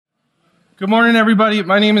Good morning, everybody.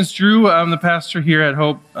 My name is Drew. I'm the pastor here at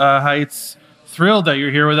Hope Heights. Thrilled that you're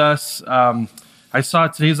here with us. I saw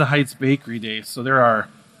today's a Heights Bakery Day, so there are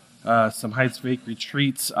some Heights Bakery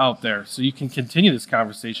treats out there. So you can continue this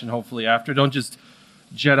conversation, hopefully, after. Don't just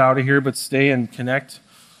jet out of here, but stay and connect.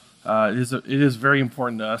 It is very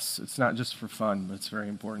important to us. It's not just for fun, but it's very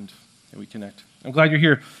important that we connect. I'm glad you're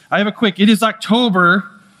here. I have it is October,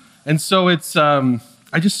 and so it's, I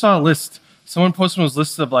just saw a list. Someone posted one of those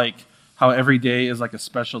lists of like, how every day is like a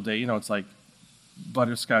special day. You know, it's like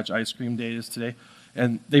butterscotch ice cream day is today.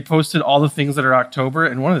 And they posted all the things that are October,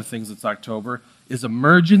 and one of the things that's October is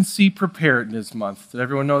Emergency Preparedness Month. Did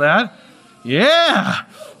everyone know that? Yeah!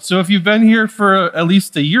 So if you've been here for at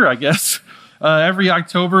least a year, I guess, every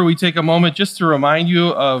October we take a moment just to remind you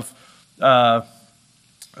of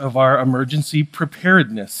our emergency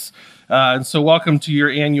preparedness. And so welcome to your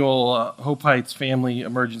annual Hope Heights Family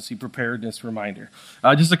Emergency Preparedness Reminder.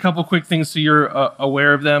 Just a couple quick things so you're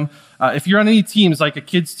aware of them. If you're on any teams, like a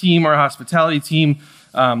kids team or a hospitality team,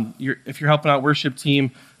 if you're helping out worship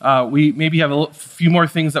team, we maybe have a few more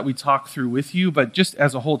things that we talk through with you, but just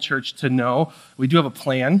as a whole church to know, we do have a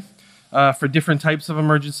plan for different types of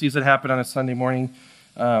emergencies that happen on a Sunday morning.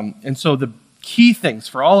 And so the key things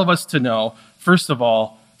for all of us to know, first of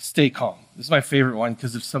all, stay calm. This is my favorite one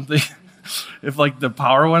because if like the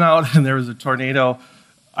power went out and there was a tornado,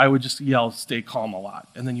 I would just yell, stay calm a lot.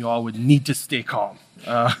 And then you all would need to stay calm.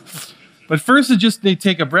 But first, they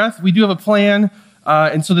take a breath. We do have a plan.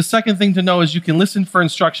 And so the second thing to know is you can listen for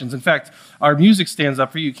instructions. In fact, our music stands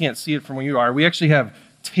up for you. You can't see it from where you are. We actually have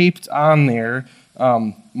taped on there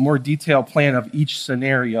more detailed plan of each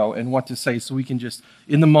scenario and what to say. So we can just,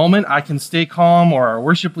 in the moment, I can stay calm, or our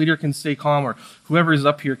worship leader can stay calm, or whoever is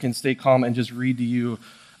up here can stay calm and just read to you,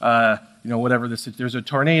 whatever there's a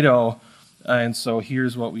tornado, and so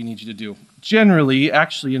here's what we need you to do. Generally,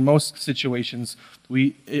 actually, in most situations,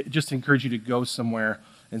 we just encourage you to go somewhere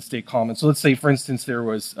and stay calm. And so let's say, for instance, there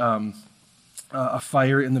was a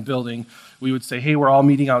fire in the building. We would say, hey, we're all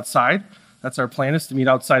meeting outside. That's our plan, is to meet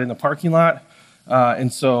outside in the parking lot.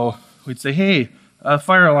 And so we'd say, hey, a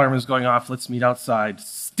fire alarm is going off. Let's meet outside.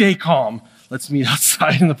 Stay calm. Let's meet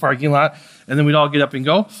outside in the parking lot. And then we'd all get up and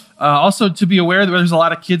go. Also, to be aware that there's a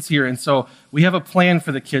lot of kids here. And so we have a plan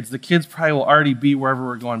for the kids. The kids probably will already be wherever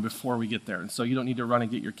we're going before we get there. And so you don't need to run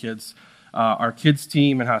and get your kids. Our kids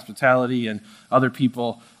team and hospitality and other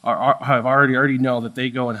people have already know that they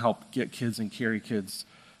go and help get kids and carry kids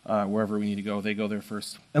wherever we need to go. They go there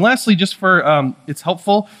first. And lastly, just for it's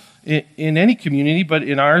helpful in any community, but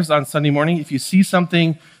in ours on Sunday morning, if you see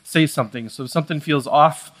something, say something. So if something feels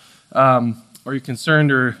off, or you're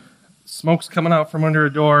concerned, or smoke's coming out from under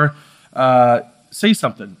a door, say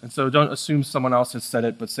something. And so don't assume someone else has said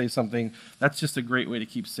it, but say something. That's just a great way to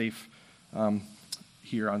keep safe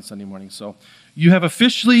here on Sunday morning. So you have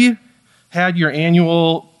officially had your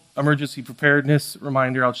annual emergency preparedness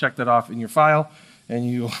reminder. I'll check that off in your file, and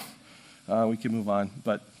we can move on.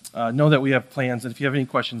 But know that we have plans, and if you have any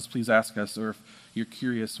questions, please ask us, or if you're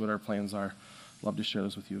curious what our plans are, I'd love to share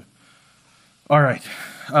those with you. All right.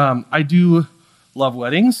 I do love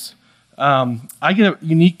weddings. I get a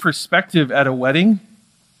unique perspective at a wedding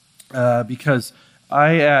because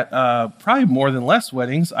at probably more than less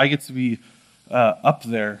weddings, I get to be up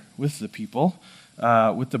there with the people,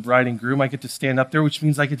 with the bride and groom. I get to stand up there, which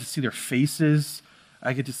means I get to see their faces.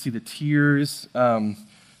 I get to see the tears. One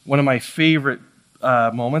of my favorite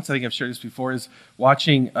moments, I think I've shared this before, is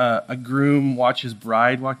watching a groom watch his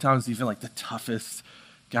bride walk down. It's even like the toughest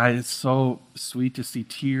guy. It's so sweet to see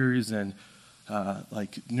tears and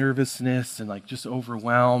like nervousness and like just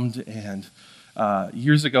overwhelmed. And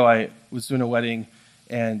years ago, I was doing a wedding,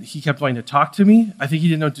 and he kept wanting to talk to me. I think he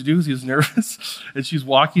didn't know what to do because he was nervous. And she's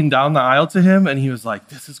walking down the aisle to him, and he was like,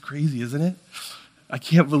 "This is crazy, isn't it? I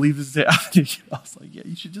can't believe this is happening." I was like, "Yeah,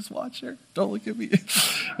 you should just watch her. Don't look at me."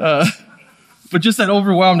 But just that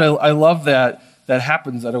overwhelmed, I love that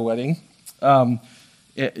happens at a wedding.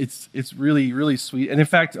 It's really, really sweet. And in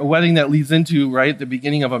fact, a wedding that leads into, right, the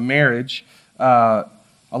beginning of a marriage. A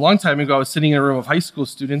long time ago, I was sitting in a room of high school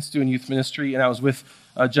students doing youth ministry, and I was with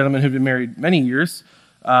a gentleman who'd been married many years,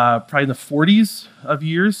 probably in the 40s of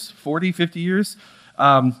years, 40, 50 years.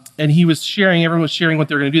 And everyone was sharing what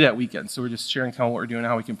they were going to do that weekend. So we're just sharing kind of what we're doing,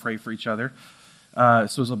 how we can pray for each other. So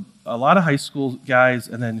it was a lot of high school guys,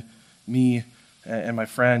 and then me and my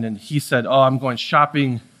friend, and he said, "Oh, I'm going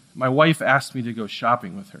shopping. My wife asked me to go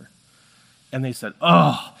shopping with her." And they said,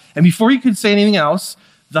 "Oh." And before he could say anything else,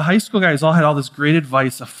 the high school guys all had all this great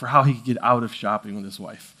advice for how he could get out of shopping with his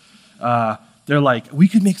wife. they're like, we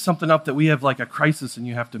could make something up that we have like a crisis and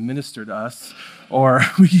you have to minister to us, or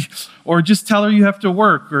just tell her you have to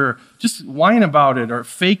work, or just whine about it, or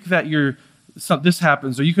fake that this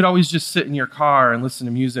happens, or you could always just sit in your car and listen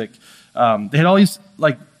to music. They had always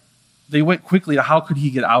they went quickly to how could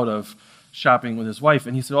he get out of shopping with his wife,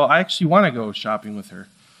 and he said, "Well, I actually want to go shopping with her."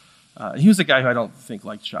 He was a guy who I don't think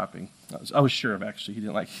liked shopping. I was sure of actually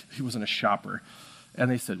he wasn't a shopper. And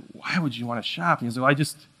they said, "Why would you want to shop?" And he said, "Well,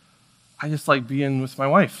 I just like being with my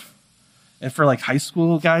wife." And for like high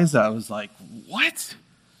school guys, I was like, "What?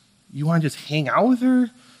 You want to just hang out with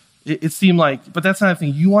her?" It seemed like, but that's not a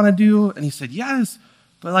thing you want to do. And he said, "Yes,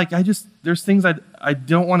 but like there's things I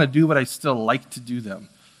don't want to do, but I still like to do them,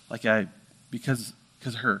 because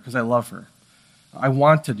I love her. I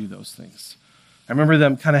want to do those things." I remember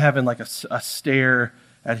them kind of having like a stare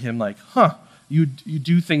at him, like, "Huh, you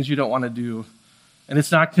do things you don't want to do." And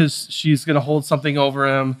it's not because she's going to hold something over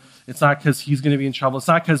him. It's not because he's going to be in trouble. It's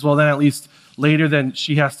not because, well, then at least later then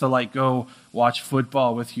she has to like go watch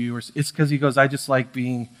football with you. Or it's because he goes, "I just like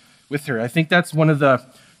being with her." I think that's one of the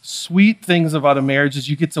sweet things about a marriage is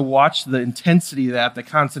you get to watch the intensity of that, the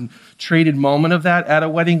concentrated moment of that at a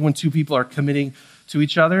wedding when two people are committing to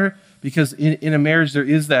each other. Because in a marriage there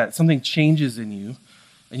is that, something changes in you.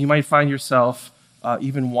 And you might find yourself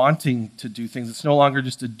even wanting to do things. It's no longer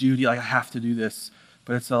just a duty, like I have to do this.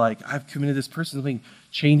 But it's like, I've committed this person. Something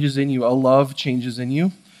changes in you. A love changes in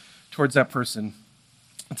you towards that person.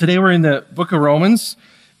 Today we're in the book of Romans,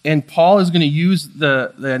 and Paul is going to use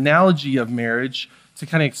the analogy of marriage to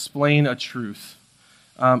kind of explain a truth.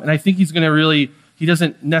 And I think he's going to he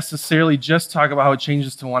doesn't necessarily just talk about how it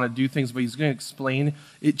changes to want to do things, but he's going to explain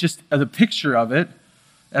it just as a picture of it,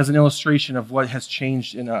 as an illustration of what has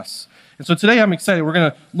changed in us. And so today I'm excited. We're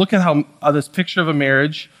going to look at how this picture of a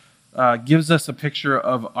marriage gives us a picture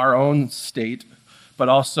of our own state, but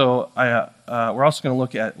also we're also going to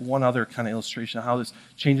look at one other kind of illustration of how this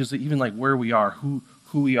changes even like where we are, who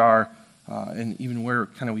we are, and even where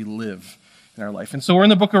kind of we live in our life. And so we're in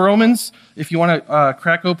the book of Romans. If you want to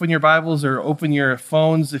crack open your Bibles or open your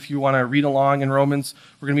phones, if you want to read along in Romans,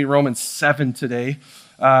 we're going to be Romans 7 today.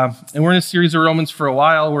 And we're in a series of Romans for a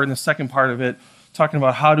while. We're in the second part of it, talking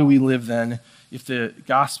about how do we live then if the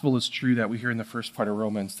gospel is true that we hear in the first part of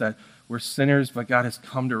Romans, that we're sinners, but God has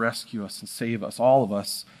come to rescue us and save us, all of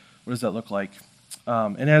us. What does that look like?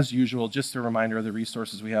 And as usual, just a reminder of the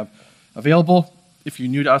resources we have available. If you're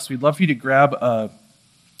new to us, we'd love for you to grab a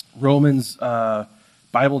Romans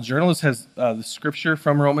Bible journal. This has the scripture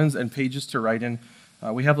from Romans and pages to write in.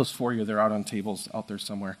 We have those for you. They're out on tables out there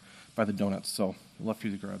somewhere by the donuts, so we'd love for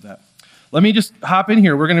you to grab that. Let me just hop in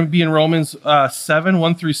here. We're going to be in Romans 7,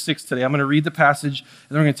 1 through 6 today. I'm going to read the passage, and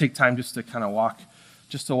then we're going to take time just to kind of walk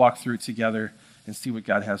through it together and see what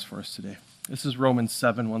God has for us today. This is Romans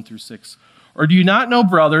 7, 1 through 6. "Or do you not know,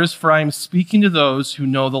 brothers, for I am speaking to those who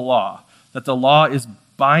know the law, that the law is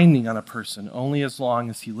binding on a person only as long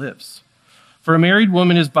as he lives. For a married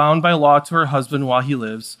woman is bound by law to her husband while he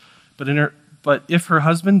lives, but if her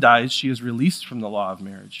husband dies, she is released from the law of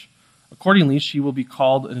marriage. Accordingly, she will be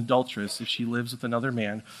called an adulteress if she lives with another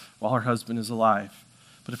man while her husband is alive.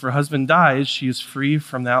 But if her husband dies, she is free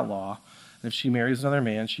from that law, and if she marries another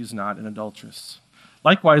man, she is not an adulteress.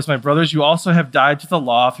 Likewise, my brothers, you also have died to the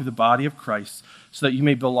law through the body of Christ, so that you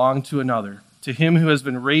may belong to another, to him who has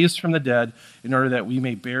been raised from the dead, in order that we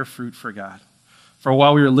may bear fruit for God. For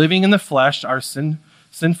while we were living in the flesh, our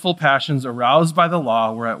sinful passions aroused by the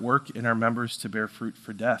law were at work in our members to bear fruit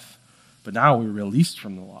for death. But now we are released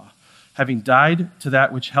from the law, having died to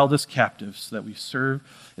that which held us captive, so that we serve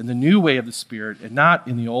in the new way of the Spirit and not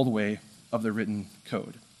in the old way of the written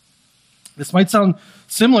code." This might sound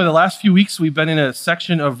similar. The last few weeks we've been in a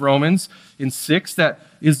section of Romans in 6 that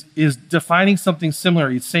is defining something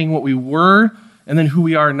similar. It's saying what we were and then who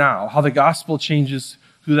we are now, how the gospel changes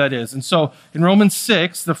who that is. And so in Romans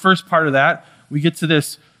 6, the first part of that, we get to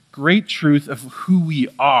this great truth of who we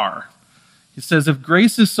are. It says, if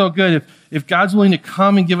grace is so good, if God's willing to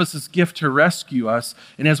come and give us this gift to rescue us,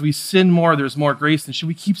 and as we sin more, there's more grace, then should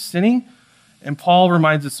we keep sinning? And Paul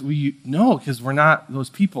reminds us, no, because we're not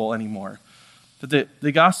those people anymore. That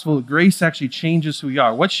the gospel of grace actually changes who we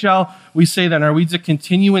are. What shall we say then? Are we to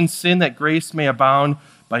continue in sin that grace may abound?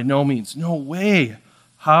 By no means. No way.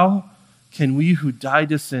 How can we who died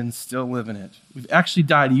to sin still live in it? We've actually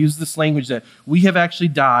died. He used this language that we have actually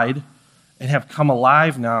died and have come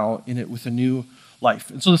alive now in it with a new life.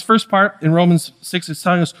 And so this first part in Romans 6 is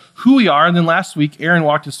telling us who we are. And then last week, Aaron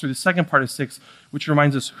walked us through the second part of 6, which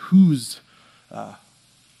reminds us whose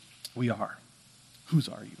we are. Whose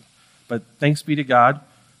are you? But thanks be to God.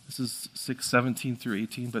 This is 6:17 through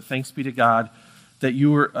 18. But thanks be to God that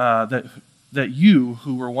that you,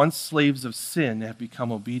 who were once slaves of sin, have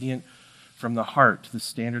become obedient from the heart to the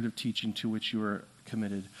standard of teaching to which you were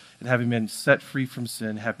committed, and having been set free from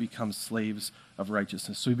sin, have become slaves of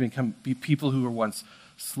righteousness. So we become people who were once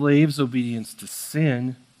slaves, obedience to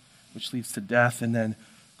sin, which leads to death, and then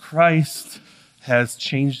Christ has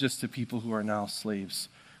changed us to people who are now slaves.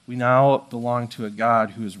 We now belong to a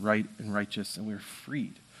God who is right and righteous, and we're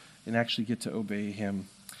freed and actually get to obey him.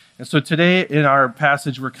 And so today in our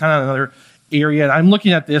passage, we're kind of another area, and I'm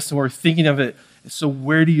looking at this and we're thinking of it, so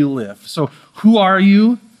where do you live? So who are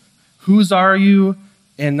you? Whose are you?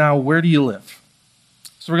 And now where do you live?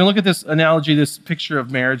 So we're going to look at this analogy, this picture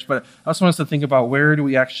of marriage, but I also want us to think about where do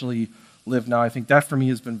we actually live now. I think that for me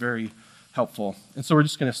has been very helpful. And so we're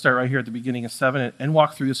just going to start right here at the beginning of 7 and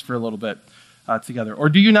walk through this for a little bit together. Or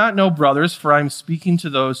do you not know, brothers, for I'm speaking to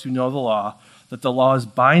those who know the law, that the law is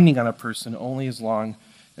binding on a person only as long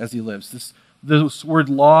as he lives. This word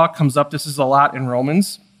law comes up. This is a lot in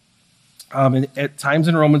Romans. And at times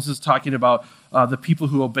in Romans, it's talking about the people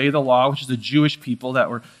who obey the law, which is the Jewish people that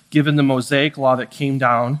were given the Mosaic law that came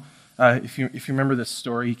down. If you remember this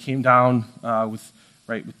story, he came down with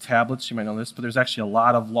tablets. You might know this, but there's actually a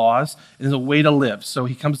lot of laws. It is a way to live. So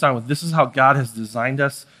he comes down with, this is how God has designed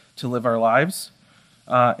us to live our lives.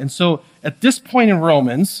 And so at this point in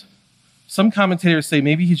Romans, some commentators say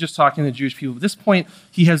maybe he's just talking to Jewish people. At this point,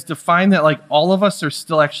 he has defined that like all of us are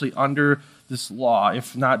still actually under this law,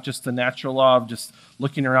 if not just the natural law of just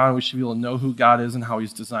looking around, we should be able to know who God is and how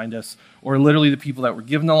he's designed us, or literally the people that were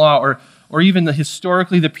given the law, or even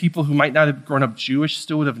historically the people who might not have grown up Jewish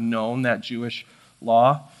still would have known that Jewish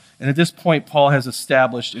law. And at this point, Paul has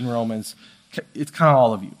established in Romans, it's kind of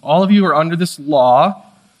all of you. All of you are under this law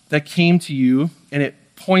that came to you, and it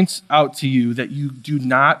points out to you that you do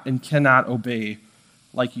not and cannot obey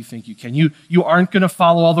like you think you can. You aren't going to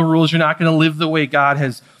follow all the rules. You're not going to live the way God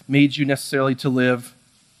has made you necessarily to live.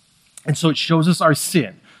 And so it shows us our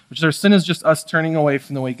sin, which our sin is just us turning away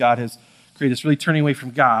from the way God has created us, really turning away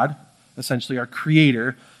from God, essentially our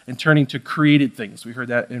creator, and turning to created things. We heard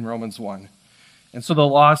that in Romans 1. And so the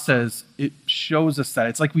law says, it shows us that.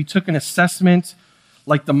 It's like we took an assessment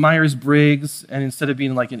like the Myers-Briggs, and instead of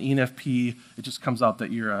being like an ENFP, it just comes out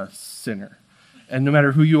that you're a sinner. And no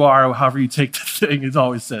matter who you are or however you take the thing, it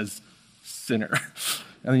always says sinner.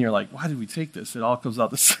 And then you're like, why did we take this? It all comes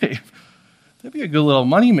out the same. That'd be a good little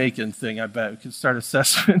money-making thing, I bet. We could start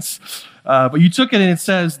assessments. But you took it and it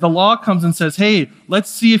says, the law comes and says, hey, let's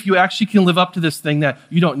see if you actually can live up to this thing that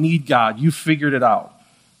you don't need God. You figured it out.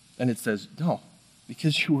 And it says, no,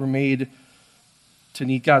 because you were made to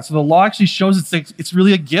need God. So the law actually shows it's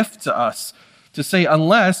really a gift to us to say,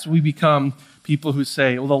 unless we become people who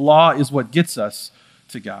say, well, the law is what gets us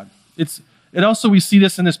to God. It also, we see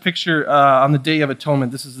this in this picture on the Day of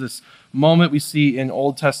Atonement. This is this moment we see in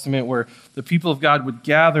Old Testament where the people of God would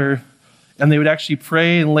gather and they would actually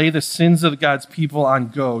pray and lay the sins of God's people on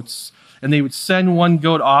goats. And they would send one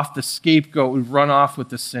goat off. The scapegoat would run off with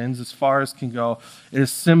the sins as far as can go. It is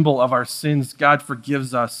a symbol of our sins. God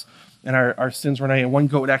forgives us and our sins were not. And one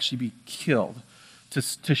goat would actually be killed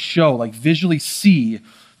to show, like visually see,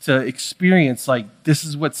 to experience, like this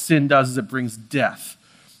is what sin does, is it brings death.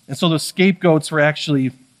 And so those scapegoats were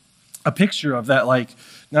actually a picture of that, like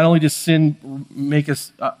not only does sin make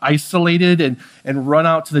us isolated and run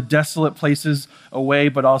out to the desolate places away,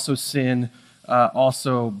 but also sin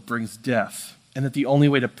also brings death. And that the only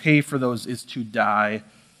way to pay for those is to die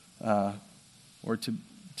or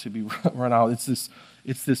to be run out.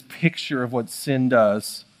 It's this picture of what sin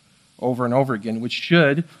does over and over again, which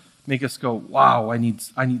should make us go, wow, I need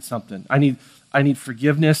something. I need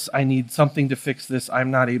forgiveness. I need something to fix this. I'm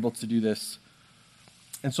not able to do this.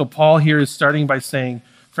 And so Paul here is starting by saying,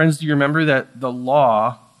 friends, do you remember that the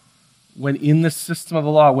law, when in the system of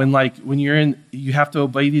the law, when you have to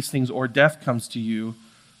obey these things or death comes to you,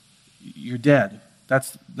 you're dead.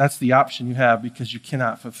 That's the option you have because you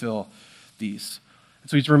cannot fulfill these. And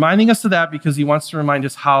so he's reminding us of that because he wants to remind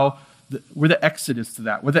us where the exit is to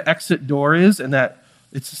that, where the exit door is, and that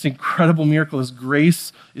it's this incredible miracle. His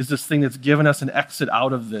grace is this thing that's given us an exit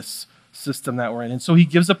out of this system that we're in. And so he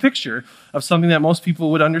gives a picture of something that most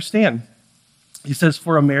people would understand. He says,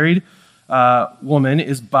 for a married woman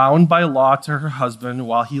is bound by law to her husband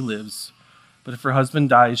while he lives, but if her husband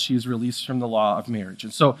dies, she is released from the law of marriage.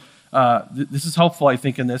 And so this is helpful, I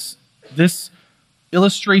think, in this. This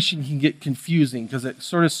illustration can get confusing because it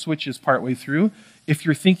sort of switches partway through. If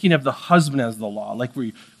you're thinking of the husband as the law, like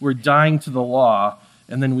we're dying to the law,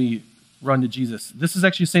 and then we run to Jesus. This is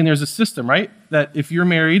actually saying there's a system, right? That if you're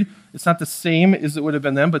married, it's not the same as it would have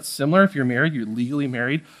been then, but similar. If you're married, you're legally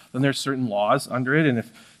married, then there's certain laws under it. And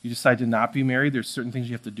if you decide to not be married, there's certain things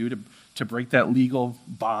you have to do to break that legal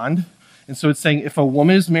bond. And so it's saying if a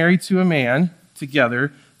woman is married to a man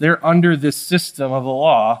together, they're under this system of the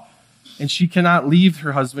law, and she cannot leave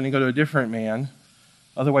her husband and go to a different man.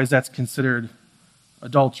 Otherwise, that's considered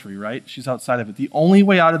adultery, right? She's outside of it. The only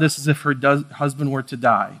way out of this is if her husband were to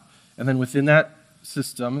die. And then within that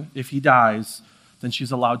system, if he dies, then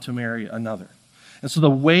she's allowed to marry another. And so the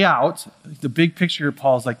way out, the big picture here,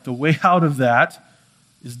 Paul, is like the way out of that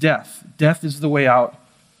is death. Death is the way out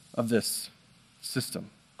of this system,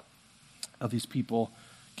 of these people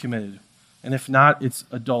committed. And if not, it's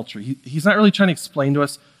adultery. He's not really trying to explain to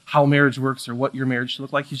us how marriage works or what your marriage should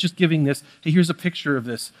look like. He's just giving this, hey, here's a picture of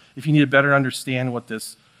this if you need to better understand what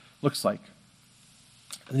this looks like.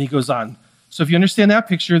 And then he goes on. So if you understand that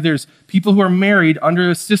picture, there's people who are married under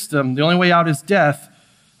a system. The only way out is death.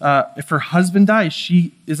 If her husband dies,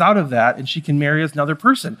 she is out of that, and she can marry another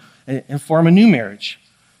person and form a new marriage.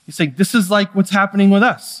 He's saying, this is like what's happening with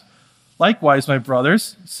us. Likewise, my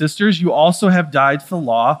brothers, sisters, you also have died to the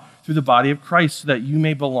law through the body of Christ, so that you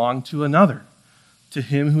may belong to another, to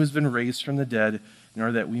him who has been raised from the dead, in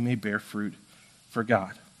order that we may bear fruit for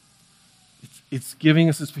God. It's giving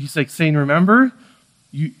us this, he's like saying, remember,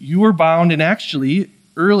 you were bound, and actually,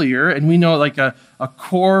 earlier, and we know like a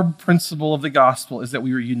core principle of the gospel is that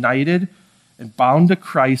we were united and bound to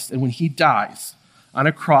Christ, and when he dies on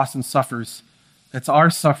a cross and suffers, that's our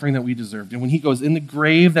suffering that we deserved. And when he goes in the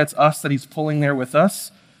grave, that's us that he's pulling there with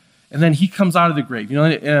us. And then he comes out of the grave. You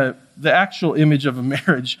know, the actual image of a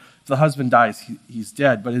marriage, if the husband dies, he's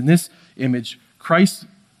dead. But in this image, Christ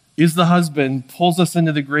is the husband, pulls us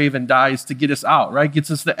into the grave and dies to get us out, right?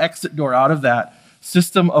 Gets us the exit door out of that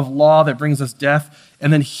system of law that brings us death.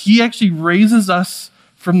 And then he actually raises us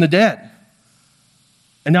from the dead.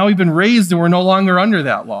 And now we've been raised and we're no longer under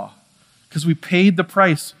that law because we paid the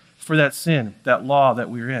price for that sin, that law that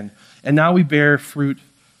we were in. And now we bear fruit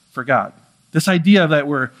for God. This idea that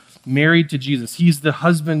we're married to Jesus. He's the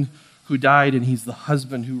husband who died, and he's the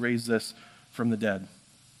husband who raised us from the dead.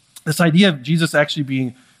 This idea of Jesus actually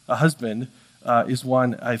being a husband is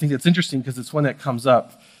one, I think that's interesting because it's one that comes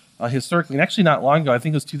up historically. And actually not long ago, I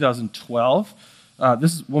think it was 2012.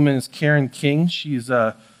 This woman is Karen King. She's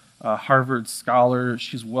a Harvard scholar.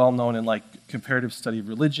 She's well known in like comparative study of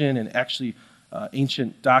religion and actually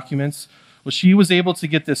ancient documents. Well, she was able to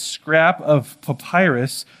get this scrap of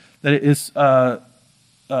papyrus that is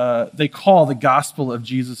they call the Gospel of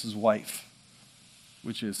Jesus' wife,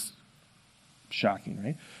 which is shocking,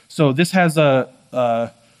 right? So this has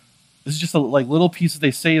this is just a like little piece that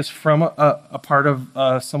they say is from a part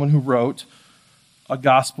of someone who wrote a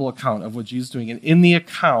gospel account of what Jesus is doing. And in the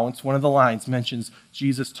account, one of the lines mentions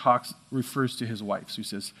Jesus refers to his wife. So he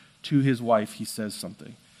says, to his wife, he says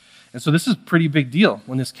something. And so this is a pretty big deal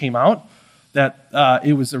when this came out, that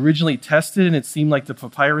it was originally tested and it seemed like the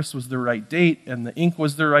papyrus was the right date and the ink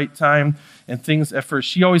was the right time and things at first.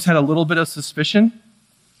 She always had a little bit of suspicion.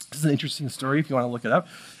 This is an interesting story if you want to look it up.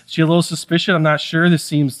 She had a little suspicion. I'm not sure. This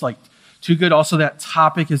seems like too good. Also, that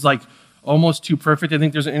topic is like almost too perfect. I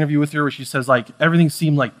think there's an interview with her where she says like everything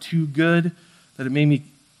seemed like too good that it made me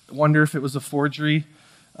wonder if it was a forgery.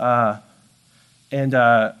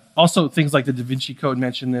 Also, things like the Da Vinci Code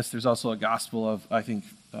mention this. There's also a gospel of, I think,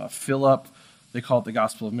 Philip. They call it the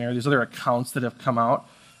Gospel of Mary. There's other accounts that have come out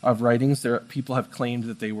of writings. People have claimed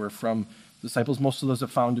that they were from disciples. Most of those are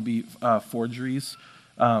found to be forgeries.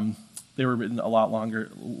 They were written a lot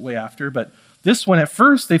longer, way after. But this one, at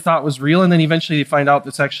first, they thought was real, and then eventually they find out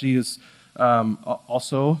this actually is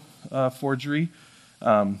also forgery.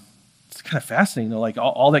 It's kind of fascinating, though. Like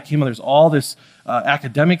all that came out, there's all this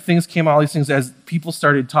academic things came out, all these things as people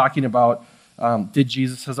started talking about did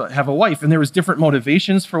Jesus have a wife? And there was different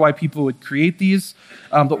motivations for why people would create these.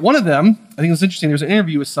 But one of them, I think it was interesting, there was an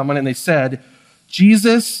interview with someone, and they said,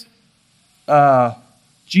 Jesus'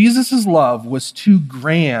 love was too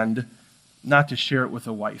grand not to share it with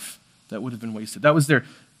a wife. That would have been wasted. That was their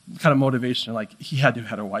kind of motivation. Like, he had to have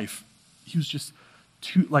had a wife. He was just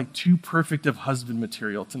too perfect of husband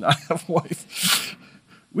material to not have a wife.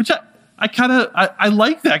 Which I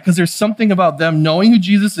like that, because there's something about them knowing who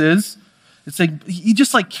Jesus is. It's like he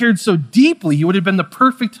just like cared so deeply. He would have been the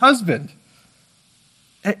perfect husband.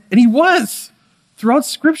 And he was. Throughout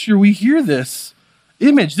Scripture, we hear this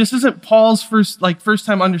image. This isn't Paul's first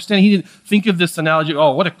time understanding. He didn't think of this analogy,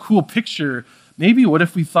 oh, what a cool picture. Maybe what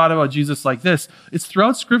if we thought about Jesus like this? It's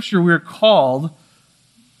throughout Scripture we're called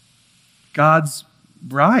God's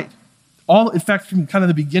bride. In fact, from kind of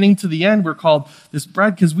the beginning to the end, we're called this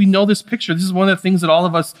bride because we know this picture. This is one of the things that all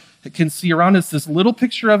of us can see around us, this little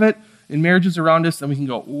picture of it in marriages around us, and we can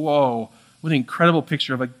go, whoa, What an incredible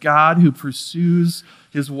picture of a God who pursues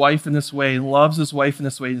his wife in this way, loves his wife in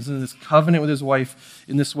this way, is in this covenant with his wife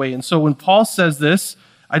in this way. And so when Paul says this,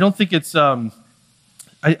 I don't think it's, I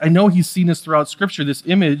know he's seen this throughout Scripture, this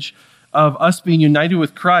image of us being united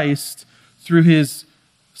with Christ through his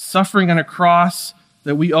suffering on a cross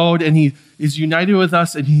that we owed, and he is united with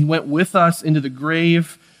us, and he went with us into the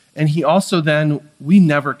grave, and he also then, we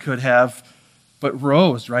never could have, but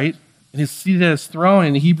rose, right? And is seated at his throne.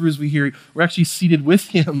 In Hebrews, we hear we're actually seated with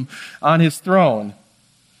him on his throne.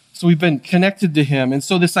 So we've been connected to him. And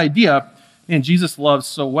so this idea, man, Jesus loves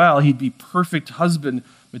so well, he'd be perfect husband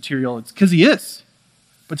material. It's because he is.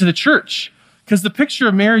 But to the church, because the picture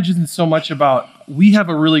of marriage isn't so much about, we have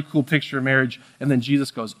a really cool picture of marriage, and then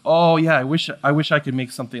Jesus goes, oh yeah, I wish I could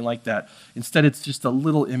make something like that. Instead, it's just a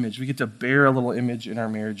little image. We get to bear a little image in our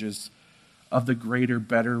marriages of the greater,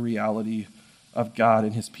 better reality of God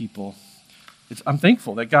and his people. I'm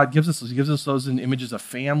thankful that God gives us those. He gives us those in images of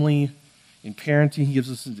family, in parenting. He gives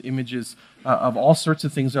us images of all sorts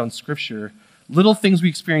of things out in Scripture. Little things we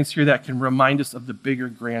experience here that can remind us of the bigger,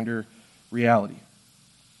 grander reality.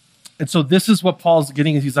 And so this is what Paul's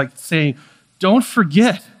getting, is he's like saying, don't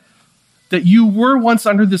forget that you were once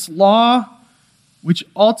under this law, which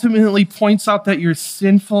ultimately points out that you're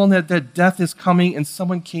sinful and that death is coming, and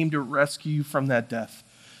someone came to rescue you from that death.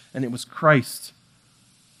 And it was Christ.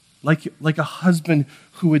 Like a husband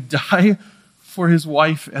who would die for his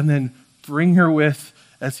wife and then bring her with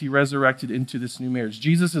as he resurrected into this new marriage.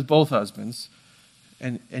 Jesus is both husbands,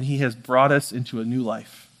 and he has brought us into a new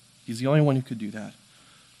life. He's the only one who could do that.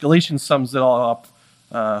 Galatians sums it all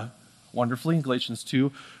up wonderfully in Galatians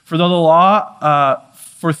 2. For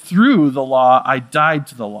through the law I died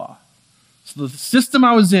to the law. So the system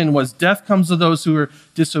I was in was death comes to those who are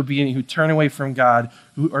disobedient, who turn away from God,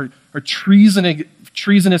 who are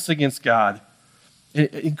treasonous against God.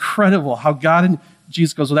 Incredible how God and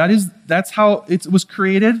Jesus goes, well, that's how it was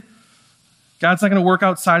created. God's not going to work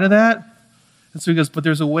outside of that. And so he goes, but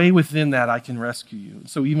there's a way within that I can rescue you.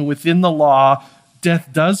 So even within the law, death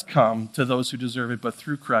does come to those who deserve it, but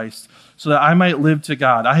through Christ, so that I might live to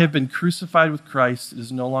God. I have been crucified with Christ. It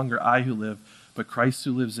is no longer I who live, but Christ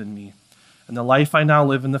who lives in me. And the life I now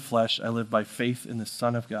live in the flesh, I live by faith in the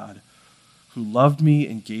Son of God, who loved me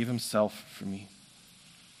and gave himself for me.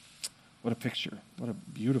 What a picture. What a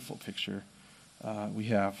beautiful picture we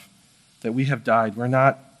have, that we have died. We're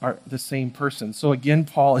not the same person. So again,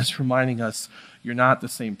 Paul is reminding us, you're not the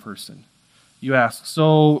same person. You ask,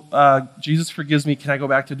 so Jesus forgives me, can I go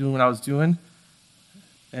back to doing what I was doing?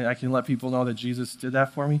 And I can let people know that Jesus did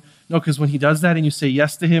that for me? No, because when he does that and you say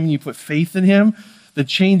yes to him and you put faith in him, that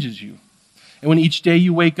changes you. And when each day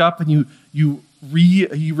you wake up and you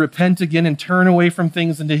repent again and turn away from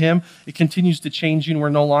things into him, it continues to change you, and we're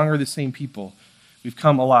no longer the same people. We've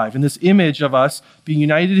come alive. And this image of us being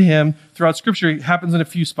united to him throughout Scripture, it happens in a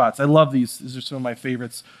few spots. I love these. These are some of my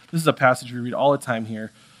favorites. This is a passage we read all the time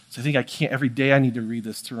here. So I think every day I need to read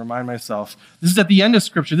this to remind myself. This is at the end of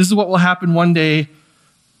Scripture. This is what will happen one day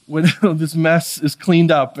when this mess is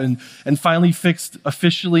cleaned up and finally fixed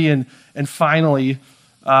officially and finally.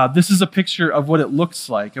 This is a picture of what it looks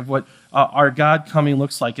like, of what our God coming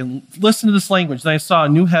looks like. And listen to this language. Then I saw a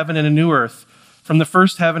new heaven and a new earth. From the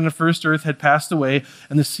first heaven and the first earth had passed away,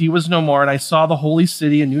 and the sea was no more. And I saw the holy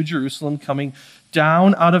city, a new Jerusalem, coming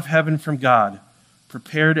down out of heaven from God,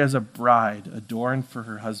 prepared as a bride adorned for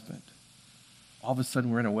her husband. All of a sudden,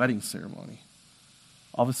 we're in a wedding ceremony.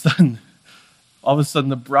 All of a sudden,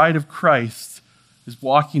 the bride of Christ is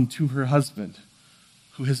walking to her husband,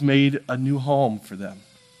 who has made a new home for them.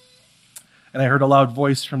 And I heard a loud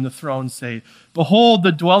voice from the throne say, behold,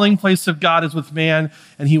 the dwelling place of God is with man,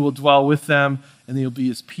 and he will dwell with them, and they will be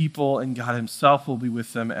his people, and God himself will be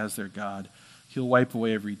with them as their God. He'll wipe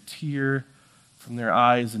away every tear from their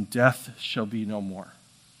eyes, and death shall be no more.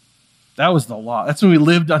 That was the law. That's when we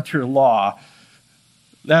lived under law.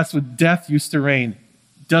 That's when death used to reign.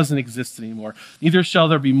 It doesn't exist anymore. Neither shall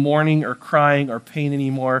there be mourning or crying or pain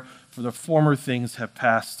anymore, for the former things have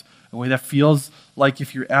passed away. That feels like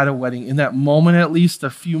if you're at a wedding, in that moment at least, a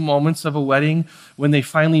few moments of a wedding, when they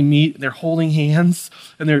finally meet, they're holding hands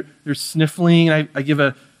and they're sniffling. And I give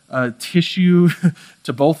a tissue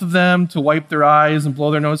to both of them to wipe their eyes and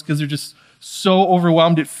blow their nose because they're just so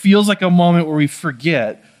overwhelmed. It feels like a moment where we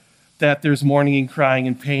forget that there's mourning and crying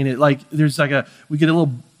and pain. We get a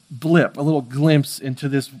little blip, a little glimpse into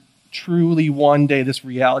this truly one day, this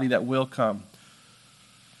reality that will come.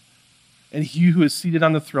 And he who is seated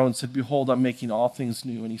on the throne said, behold, I'm making all things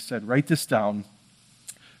new. And he said, write this down,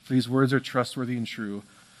 for these words are trustworthy and true.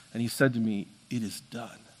 And he said to me, it is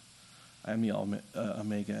done. I am the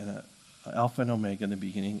Omega Alpha and Omega in the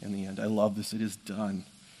beginning and the end. I love this. It is done.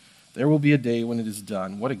 There will be a day when it is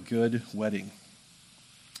done. What a good wedding.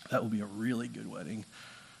 That will be a really good wedding.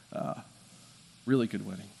 Really good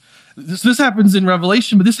wedding. This happens in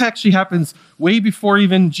Revelation, but this actually happens way before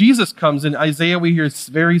even Jesus comes. In Isaiah, we hear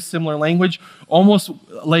very similar language, almost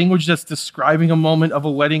language that's describing a moment of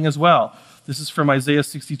a wedding as well. This is from Isaiah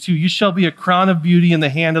 62. You shall be a crown of beauty in the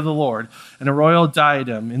hand of the Lord, and a royal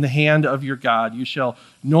diadem in the hand of your God. You shall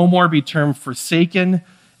no more be termed forsaken,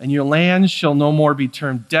 and your land shall no more be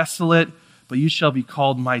termed desolate, but you shall be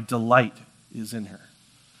called my delight is in her,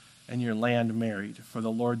 and your land married. For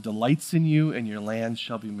the Lord delights in you, and your land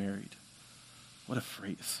shall be married. What a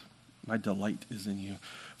phrase. My delight is in you.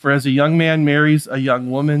 For as a young man marries a young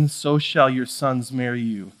woman, so shall your sons marry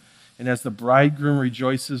you. And as the bridegroom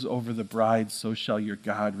rejoices over the bride, so shall your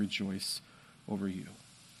God rejoice over you.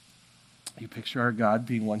 You picture our God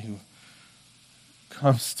being one who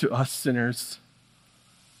comes to us sinners,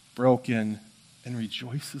 broken, and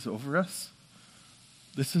rejoices over us.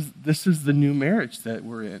 This is the new marriage that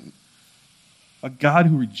we're in. A God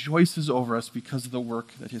who rejoices over us because of the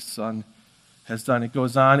work that his Son has done. It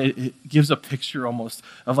goes on, it gives a picture almost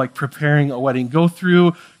of like preparing a wedding. Go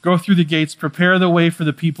through the gates, prepare the way for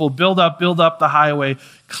the people, build up the highway,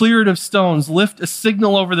 clear it of stones, lift a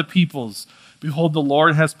signal over the peoples. Behold, the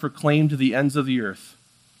Lord has proclaimed to the ends of the earth.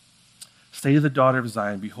 Say to the daughter of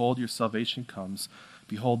Zion, behold, your salvation comes.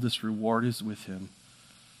 Behold, this reward is with him,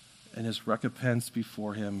 and his recompense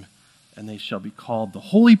before him, and they shall be called the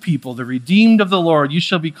holy people, the redeemed of the Lord. You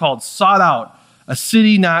shall be called sought out, a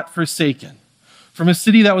city not forsaken. From a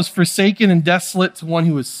city that was forsaken and desolate to one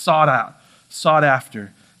who was sought out, sought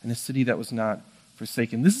after, and a city that was not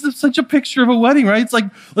forsaken. This is such a picture of a wedding, right? It's like,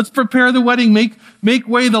 let's prepare the wedding, make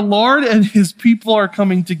way. The Lord and his people are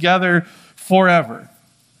coming together forever.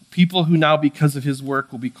 People who now, because of his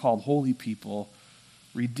work, will be called holy people,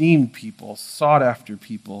 redeemed people, sought after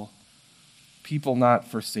people, people not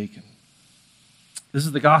forsaken. This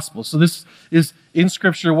is the gospel. So this is in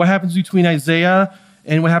Scripture. What happens between Isaiah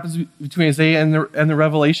and what happens between Isaiah and the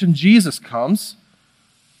Revelation? Jesus comes,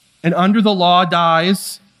 and under the law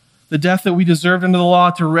dies the death that we deserved under the law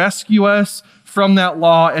to rescue us from that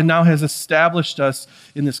law, and now has established us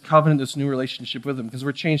in this covenant, this new relationship with him, because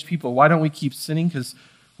we're changed people. Why don't we keep sinning? Because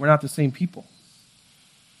we're not the same people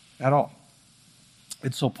at all.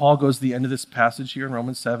 And so Paul goes to the end of this passage here in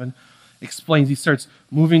Romans 7, explains, he starts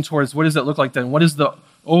moving towards what does that look like then? What is the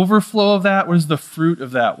overflow of that? What is the fruit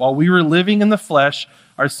of that? While we were living in the flesh,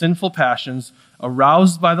 our sinful passions,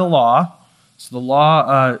 aroused by the law. So the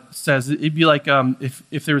law says it'd be like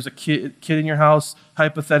if there was a kid in your house,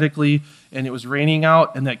 hypothetically, and it was raining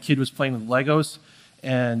out, and that kid was playing with Legos,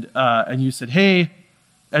 and you said, hey,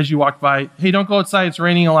 as you walked by, hey, don't go outside, it's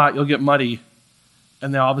raining a lot, you'll get muddy.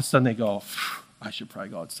 And then all of a sudden they go, I should probably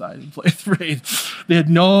go outside and play in the rain. They had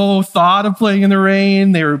no thought of playing in the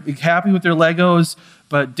rain. They were happy with their Legos,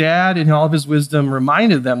 but Dad, in all of his wisdom,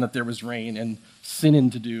 reminded them that there was rain and sinning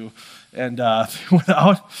to do. And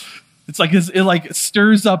it's like it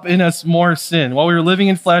stirs up in us more sin. While we were living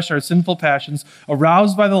in flesh, our sinful passions,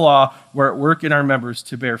 aroused by the law, were at work in our members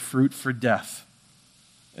to bear fruit for death.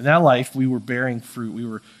 In that life, we were bearing fruit. We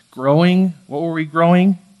were growing. What were we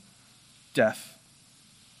growing? Death.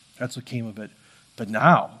 That's what came of it. But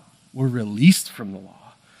now, we're released from the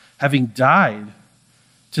law, having died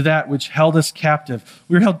to that which held us captive.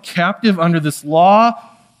 We were held captive under this law,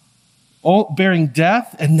 bearing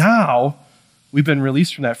death, and now we've been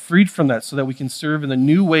released from that, freed from that, so that we can serve in the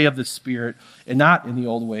new way of the Spirit and not in the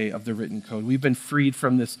old way of the written code. We've been freed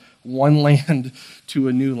from this one land to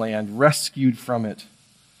a new land, rescued from it,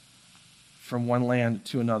 from one land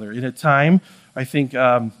to another. In a time, I think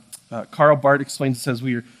Karl Barth explains, it says,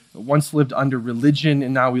 we once lived under religion,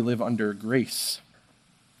 and now we live under grace.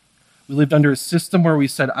 We lived under a system where we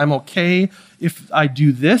said, I'm okay if I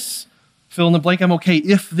do this, fill in the blank, I'm okay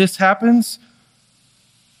if this happens.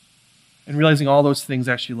 And realizing all those things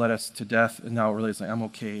actually led us to death, and now realizing I'm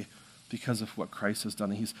okay because of what Christ has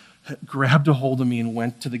done. He's grabbed a hold of me and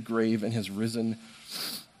went to the grave and has risen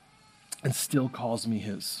and still calls me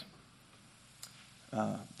his.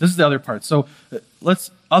 This is the other part. So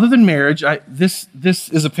other than marriage, this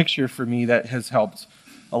is a picture for me that has helped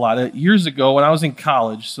a lot. Years ago when I was in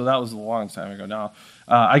college, so that was a long time ago now,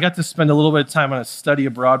 I got to spend a little bit of time on a study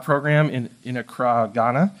abroad program in Accra,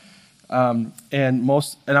 Ghana. And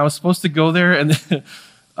I was supposed to go there, and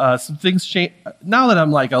some things changed. Now that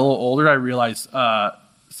I'm like a little older, I realize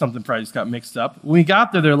something probably just got mixed up. When we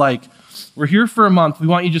got there, they're like, we're here for a month. We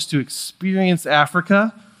want you just to experience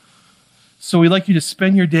Africa. So we'd like you to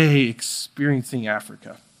spend your day experiencing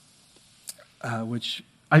Africa, which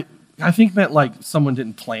I think meant like someone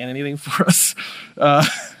didn't plan anything for us.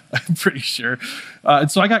 I'm pretty sure.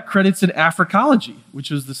 And so I got credits in Africology,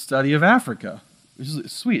 which was the study of Africa, which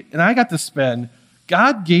is sweet. And I got to spend,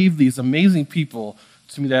 God gave these amazing people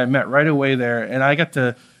to me that I met right away there, and I got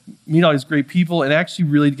to meet all these great people and actually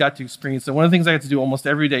really got to experience it. One of the things I had to do almost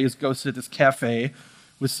every day is go sit at this cafe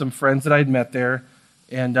with some friends that I'd met there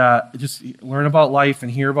and just learn about life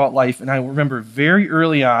and hear about life. And I remember very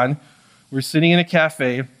early on, we're sitting in a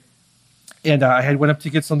cafe, and I had went up to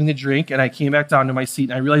get something to drink, and I came back down to my seat,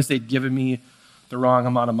 and I realized they'd given me the wrong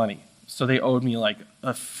amount of money. So they owed me like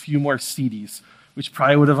a few more CDs, which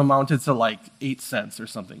probably would have amounted to like 8 cents or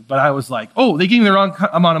something. But I was like, oh, they gave me the wrong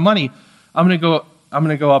amount of money. I'm gonna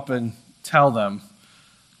go up and tell them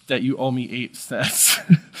that you owe me 8 cents.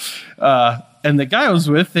 And the guy I was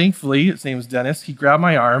with, thankfully, his name was Dennis, he grabbed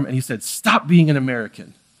my arm and he said, stop being an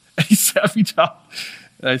American. And he sat me down.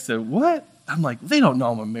 And I said, what? I'm like, they don't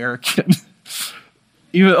know I'm American.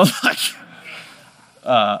 Even like,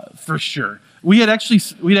 for sure. We'd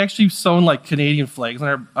actually sewn like Canadian flags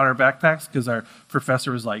on our backpacks because our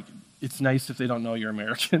professor was like, it's nice if they don't know you're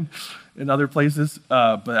American in other places.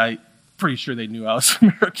 But I'm pretty sure they knew I was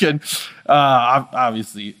American,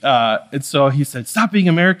 obviously. And so he said, stop being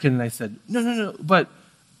American. And I said, no, but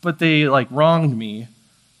they like wronged me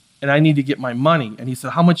and I need to get my money. And he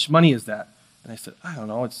said, how much money is that? And I said, I don't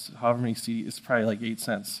know, it's however many CDs, it's probably like 8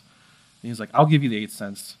 cents. And he's like, I'll give you the 8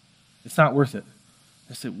 cents. It's not worth it.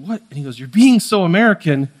 I said, what? And he goes, you're being so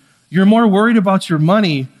American, you're more worried about your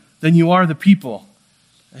money than you are the people.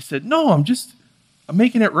 I said, no, I'm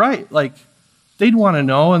making it right. Like, they'd want to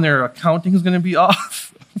know, and their accounting is going to be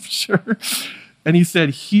off, I'm sure. And he said,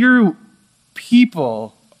 here,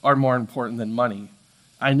 people are more important than money.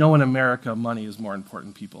 I know in America, money is more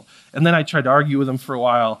important than people. And then I tried to argue with him for a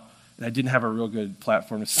while, and I didn't have a real good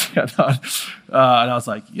platform to stand on. And I was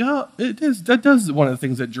like, yeah, it is. That does one of the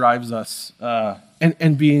things that drives us,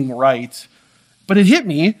 and being right. But it hit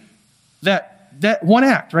me that one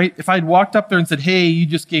act, right? If I'd walked up there and said, hey, you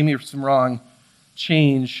just gave me some wrong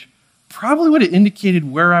change, probably would have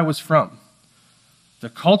indicated where I was from, the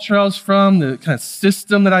culture I was from, the kind of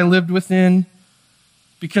system that I lived within,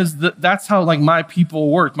 because that's how like my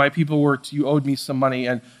people worked. My people worked, you owed me some money,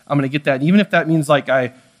 and I'm going to get that. And even if that means like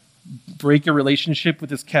I break a relationship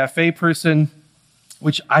with this cafe person,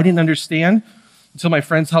 which I didn't understand until my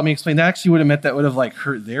friends helped me explain, that actually would have meant that would have like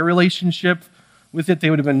hurt their relationship with it. They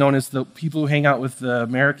would have been known as the people who hang out with the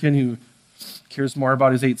American who cares more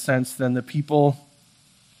about his 8 cents than the people.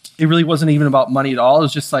 It really wasn't even about money at all. It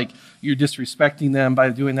was just like you're disrespecting them by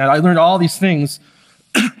doing that. I learned all these things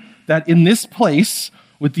that in this place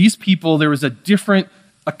with these people, there was a different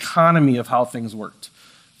economy of how things worked.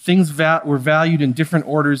 Things were valued in different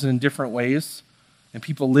orders and in different ways, and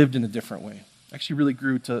people lived in a different way. I actually really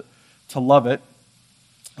grew to love it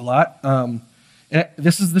a lot. And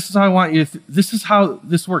this is how I want you to, this is how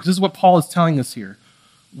this works. This is what Paul is telling us here.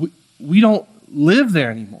 We don't live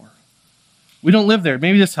there anymore. We don't live there.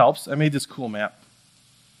 Maybe this helps. I made this cool map.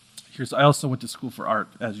 I also went to school for art,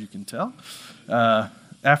 as you can tell.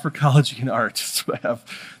 Africology and art is what I have.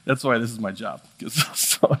 That's why this is my job, because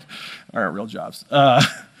those aren't real jobs.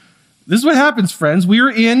 This is what happens, friends. We are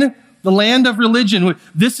in the land of religion.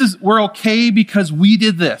 We're okay because we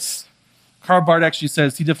did this. Karl Barth actually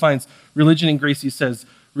says, he defines religion and grace. He says,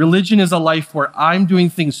 religion is a life where I'm doing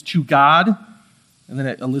things to God, and then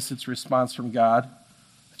it elicits response from God.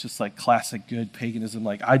 It's just like classic good paganism,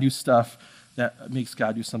 like I do stuff that makes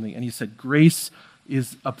God do something. And he said, grace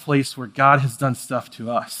is a place where God has done stuff to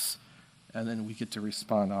us, and then we get to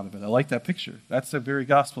respond out of it. I like that picture. That's a very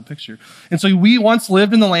gospel picture. And so we once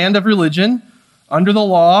lived in the land of religion, under the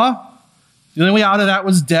law. The only way out of that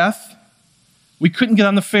was death. We couldn't get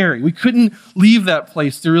on the ferry. We couldn't leave that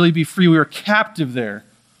place to really be free. We were captive there.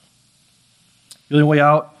 The only way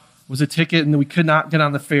out was a ticket, and we could not get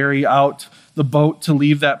on the ferry out the boat to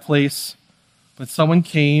leave that place. But someone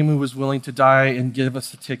came who was willing to die and give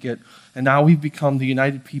us a ticket, and now we've become the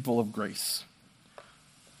united people of grace.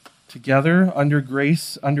 Together, under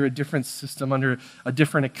grace, under a different system, under a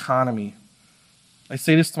different economy. I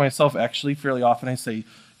say this to myself actually fairly often. I say,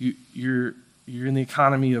 you're in the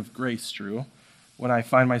economy of grace, Drew, when I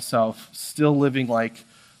find myself still living like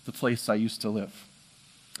the place I used to live.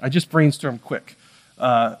 I just brainstormed quick.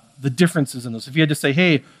 The differences in those. If you had to say,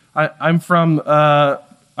 hey, I'm from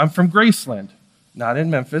Graceland, not in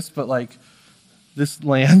Memphis, but like this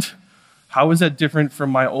land, how is that different from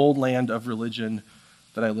my old land of religion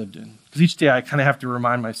that I lived in? Because each day I kind of have to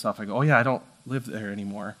remind myself, I go, oh yeah, I don't live there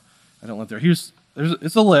anymore. I don't live there.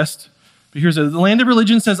 It's a list, but the land of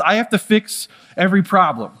religion says I have to fix every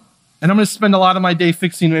problem. And I'm going to spend a lot of my day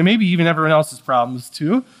fixing, and maybe even everyone else's problems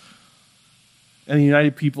too. And the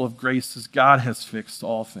united people of grace says, God has fixed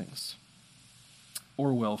all things,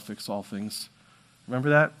 or will fix all things. Remember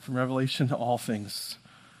that from Revelation? All things.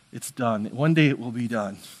 It's done. One day it will be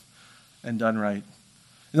done, and done right.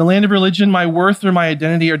 In the land of religion, my worth or my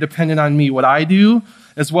identity are dependent on me. What I do,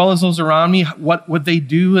 as well as those around me, what they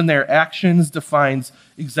do and their actions defines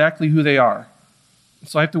exactly who they are.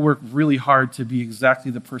 So I have to work really hard to be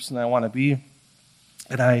exactly the person I want to be.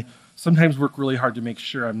 And I sometimes work really hard to make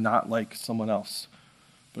sure I'm not like someone else.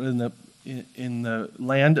 But in the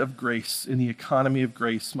land of grace, in the economy of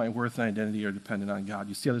grace, my worth and identity are dependent on God.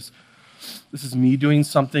 You see how this is me doing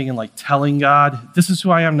something and like telling God, this is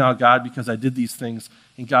who I am now, God, because I did these things.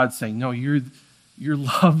 And God's saying, no, you're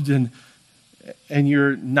loved and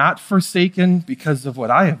you're not forsaken because of what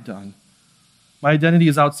I have done. My identity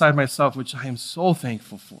is outside myself, which I am so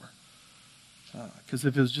thankful for. Because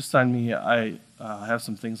if it was just on me, I have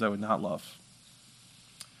some things I would not love.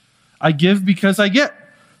 I give because I get.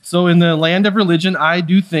 So in the land of religion, I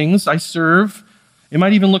do things, I serve. It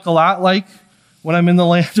might even look a lot like when I'm in the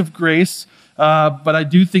land of grace, but I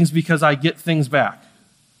do things because I get things back.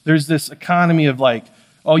 There's this economy of like,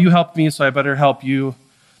 oh, you helped me, so I better help you.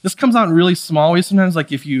 This comes out in really small ways sometimes,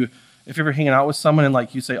 like if you're ever hanging out with someone and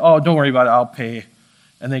like you say, oh, don't worry about it, I'll pay.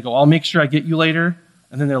 And they go, I'll make sure I get you later.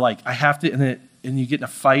 And then they're like, I have to, and you get in a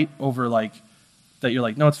fight over like, that you're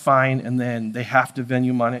like, no, it's fine, and then they have to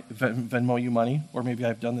Venmo you money, or maybe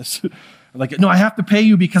I've done this. Like, no, I have to pay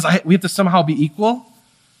you because we have to somehow be equal.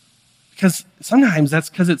 Because sometimes that's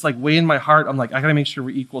because it's like way in my heart, I'm like, I got to make sure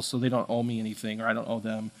we're equal so they don't owe me anything, or I don't owe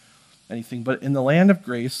them anything. But in the land of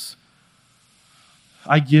grace,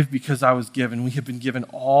 I give because I was given. We have been given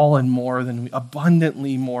all and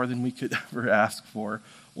abundantly more than we could ever ask for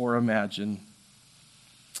or imagine.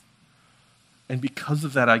 And because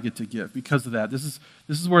of that, I get to give. Because of that, this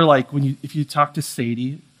is where like if you talk to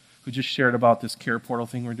Sadie, who just shared about this care portal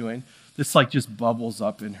thing we're doing, this like just bubbles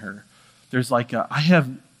up in her. There's like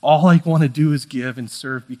all I want to do is give and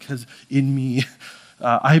serve because in me,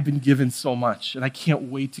 I've been given so much, and I can't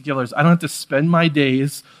wait to give others. I don't have to spend my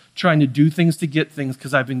days trying to do things to get things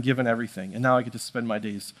because I've been given everything, and now I get to spend my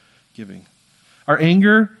days giving. Our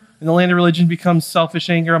anger in the land of religion becomes selfish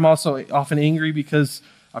anger. I'm also often angry because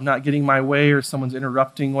I'm not getting my way, or someone's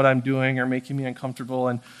interrupting what I'm doing or making me uncomfortable.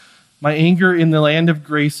 And my anger in the land of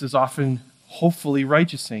grace is often, hopefully,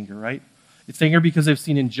 righteous anger, right? It's anger because I've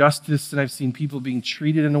seen injustice and I've seen people being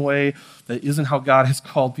treated in a way that isn't how God has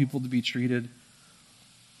called people to be treated.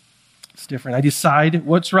 It's different. I decide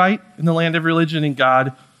what's right in the land of religion, and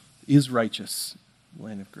God is righteous in the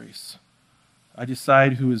land of grace. I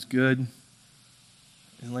decide who is good.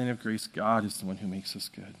 In the land of grace, God is the one who makes us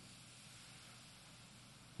good.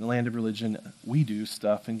 In the land of religion, we do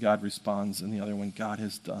stuff and God responds. In the other one, God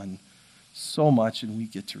has done so much and we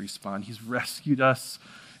get to respond. He's rescued us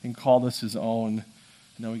and called us his own.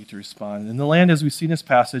 And now we get to respond. In the land, as we see in this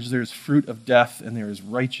passage, there is fruit of death and there is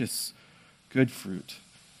righteous, good fruit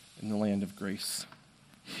in the land of grace.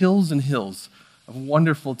 Hills and hills of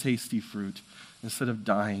wonderful, tasty fruit instead of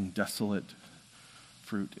dying, desolate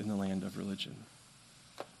fruit in the land of religion.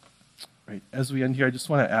 Right. As we end here, I just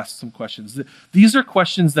want to ask some questions. These are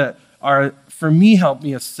questions that are, for me, help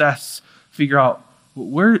me assess, figure out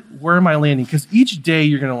where am I landing? Because each day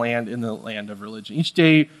you're going to land in the land of religion. Each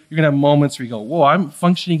day you're going to have moments where you go, whoa, I'm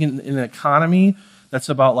functioning in an economy that's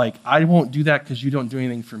about like, I won't do that because you don't do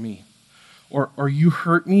anything for me. Or you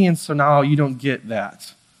hurt me and so now you don't get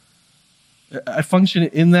that. I function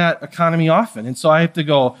in that economy often. And so I have to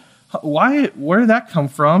go, where did that come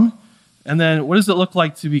from? And then what does it look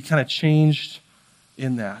like to be kind of changed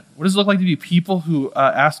in that? What does it look like to be people who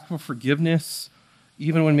ask for forgiveness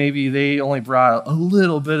even when maybe they only brought a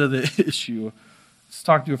little bit of the issue? I was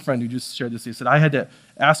talking to a friend who just shared this. He said, I had to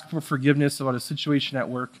ask for forgiveness about a situation at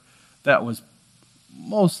work that was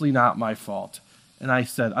mostly not my fault. And I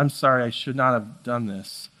said, I'm sorry, I should not have done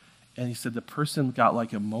this. And he said the person got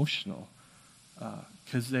like emotional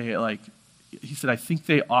because he said, I think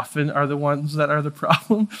they often are the ones that are the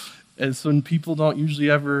problem. And so people don't usually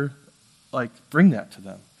ever bring that to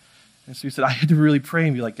them. And so he said, I had to really pray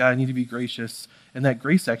and be like, God, I need to be gracious. And that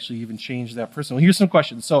grace actually even changed that person. Well, here's some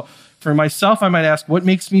questions. So for myself, I might ask, what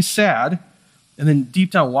makes me sad? And then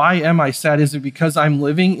deep down, why am I sad? Is it because I'm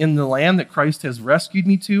living in the land that Christ has rescued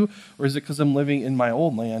me to? Or is it because I'm living in my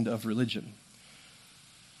old land of religion?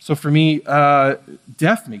 So for me,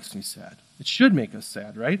 death makes me sad. It should make us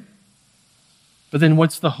sad, right? But then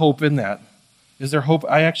what's the hope in that? Is there hope?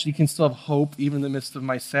 I actually can still have hope even in the midst of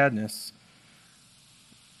my sadness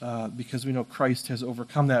because we know Christ has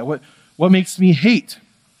overcome that. What makes me hate?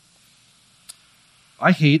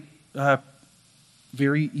 I hate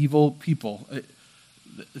very evil people.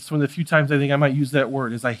 It's one of the few times I think I might use that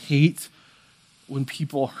word, is I hate when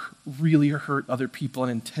people really hurt other people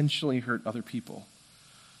and intentionally hurt other people.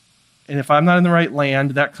 And if I'm not in the right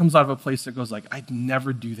land, that comes out of a place that goes like, I'd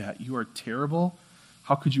never do that. You are terrible.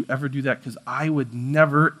 How could you ever do that? Because I would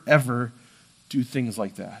never, ever do things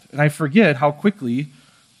like that. And I forget how quickly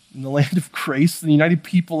in the land of grace, in the united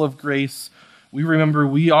people of grace, we remember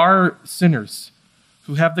we are sinners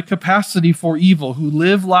who have the capacity for evil, who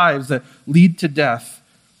live lives that lead to death.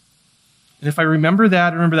 And if I remember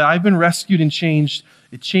that I've been rescued and changed,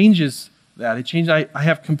 it changes that. It changes. I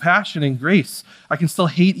have compassion and grace. I can still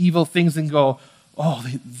hate evil things and go, oh,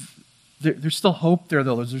 there's still hope there,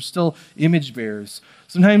 though. There's still image bearers.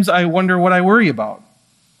 Sometimes I wonder what I worry about.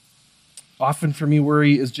 Often for me,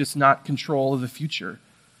 worry is just not control of the future.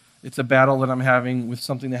 It's a battle that I'm having with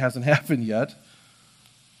something that hasn't happened yet.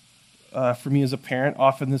 For me as a parent,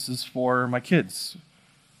 often this is for my kids.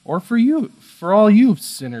 Or for you, for all you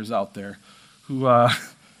sinners out there who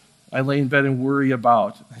I lay in bed and worry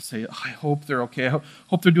about. I say, I hope they're okay. I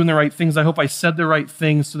hope they're doing the right things. I hope I said the right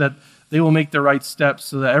things so that they will make the right steps,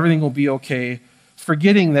 so that everything will be okay.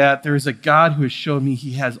 Forgetting that there is a God who has shown me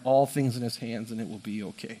he has all things in his hands and it will be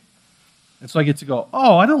okay. And so I get to go,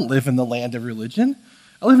 oh, I don't live in the land of religion.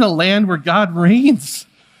 I live in a land where God reigns,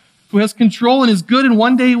 who has control and is good, and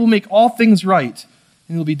one day he will make all things right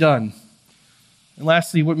and it'll be done. And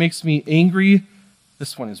lastly, what makes me angry,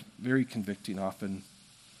 this one is very convicting often,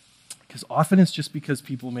 because often it's just because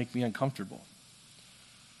people make me uncomfortable,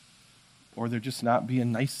 or they're just not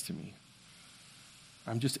being nice to me.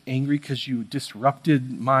 I'm just angry because you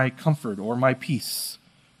disrupted my comfort or my peace.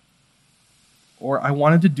 Or I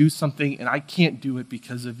wanted to do something and I can't do it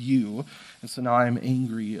because of you, and so now I'm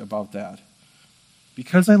angry about that.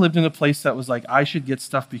 Because I lived in a place that was like, I should get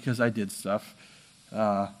stuff because I did stuff,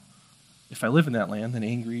 if I live in that land, then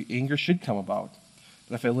anger should come about.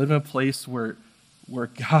 But if I live in a place where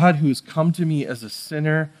God, who has come to me as a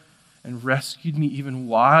sinner and rescued me even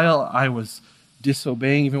while I was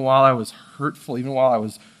disobeying, even while I was hurtful, even while I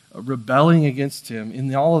was rebelling against him,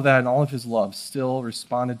 in all of that and all of his love, still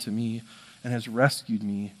responded to me and has rescued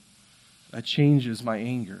me, that changes my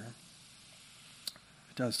anger.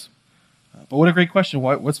 It does. But what a great question.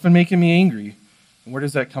 What's been making me angry? And where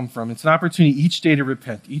does that come from? It's an opportunity each day to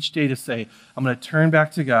repent, each day to say, I'm going to turn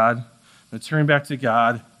back to God. I'm going to turn back to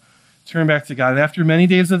God, turn back to God. And after many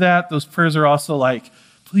days of that, those prayers are also like,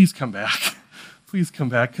 please come back. Please come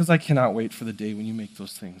back, because I cannot wait for the day when you make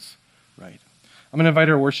those things right. I'm going to invite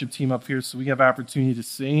our worship team up here so we have opportunity to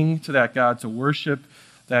sing to that God, to worship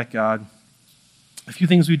that God. A few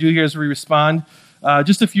things we do here as we respond.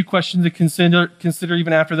 Just a few questions to consider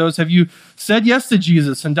even after those. Have you said yes to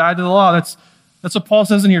Jesus and died to the law? That's what Paul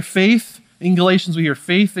says in here. Faith, in Galatians we hear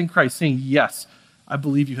faith in Christ, saying, yes, I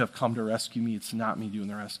believe you have come to rescue me. It's not me doing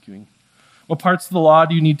the rescuing. What parts of the law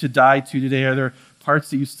do you need to die to today? Are there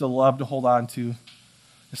parts that you still love to hold on to?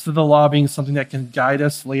 Instead of the law being something that can guide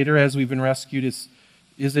us later as we've been rescued, is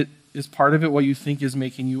part of it what you think is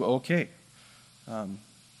making you okay?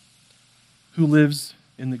 Who lives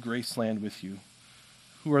in the grace land with you?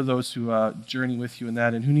 Who are those who journey with you in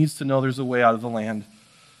that? And who needs to know there's a way out of the land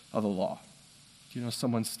of the law? Do you know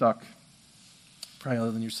someone stuck, probably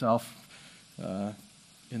other than yourself,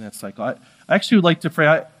 in that cycle? I actually would like to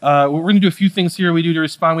pray. We're going to do a few things here we do to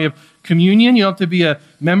respond. We have communion. You don't have to be a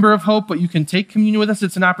member of Hope, but you can take communion with us.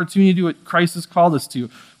 It's an opportunity to do what Christ has called us to,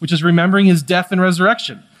 which is remembering his death and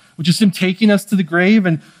resurrection, which is him taking us to the grave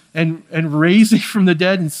and raising from the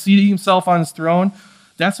dead and seating himself on his throne.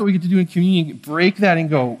 That's what we get to do in communion. Break that and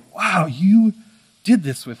go, wow, you did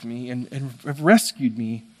this with me and have rescued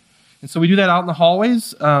me. And so we do that out in the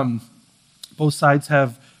hallways. Both sides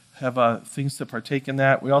have things to partake in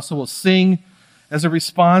that. We also will sing as a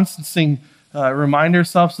response and sing, remind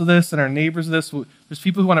ourselves of this and our neighbors of this. There's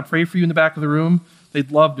people who want to pray for you in the back of the room.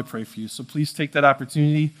 They'd love to pray for you. So please take that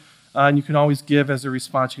opportunity. And you can always give as a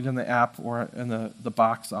response. You can do it in the app or in the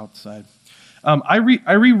box outside. I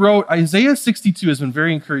rewrote, Isaiah 62 has been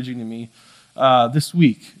very encouraging to me this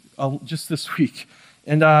week, just this week.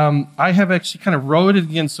 And I have actually kind of wrote it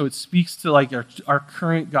again so it speaks to like our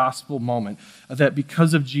current gospel moment, that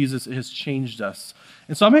because of Jesus, it has changed us.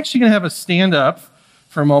 And so I'm actually going to have a stand up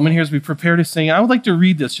for a moment here as we prepare to sing. I would like to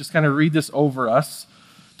read this, just kind of read this over us,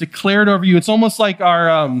 declare it over you. It's almost like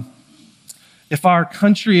if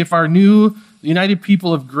our new United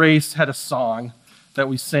People of Grace had a song that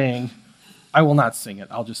we sang. I will not sing it,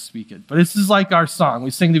 I'll just speak it. But this is like our song.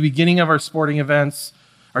 We sing the beginning of our sporting events.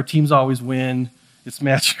 Our teams always win. It's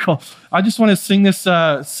magical. I just want to sing this,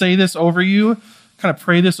 say this over you, kind of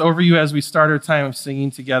pray this over you as we start our time of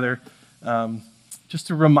singing together, just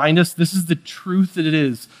to remind us this is the truth that it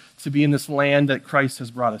is to be in this land that Christ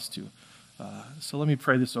has brought us to. So let me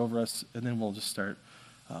pray this over us, and then we'll just start.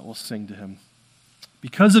 We'll sing to him.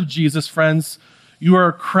 Because of Jesus, friends, you are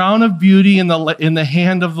a crown of beauty in the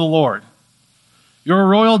hand of the Lord. You're a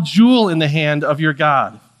royal jewel in the hand of your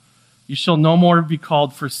God. You shall no more be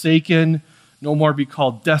called forsaken, no more be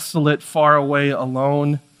called desolate, far away,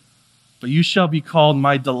 alone, but you shall be called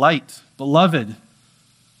my delight, beloved.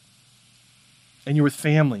 And you're with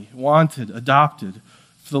family, wanted, adopted,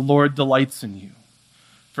 for the Lord delights in you.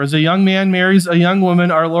 For as a young man marries a young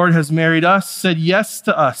woman, our Lord has married us, said yes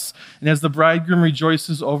to us. And as the bridegroom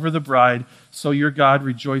rejoices over the bride, so your God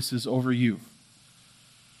rejoices over you.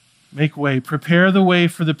 Make way, prepare the way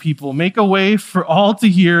for the people. Make a way for all to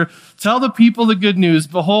hear. Tell the people the good news.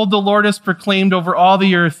 Behold, the Lord has proclaimed over all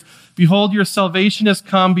the earth. Behold, your salvation has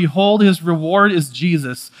come. Behold, his reward is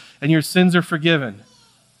Jesus, and your sins are forgiven.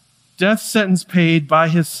 Death sentence paid by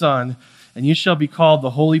his Son, and you shall be called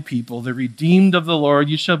the holy people, the redeemed of the Lord.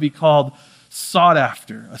 You shall be called sought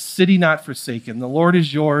after, a city not forsaken. The Lord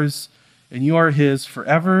is yours, and you are his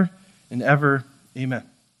forever and ever. Amen.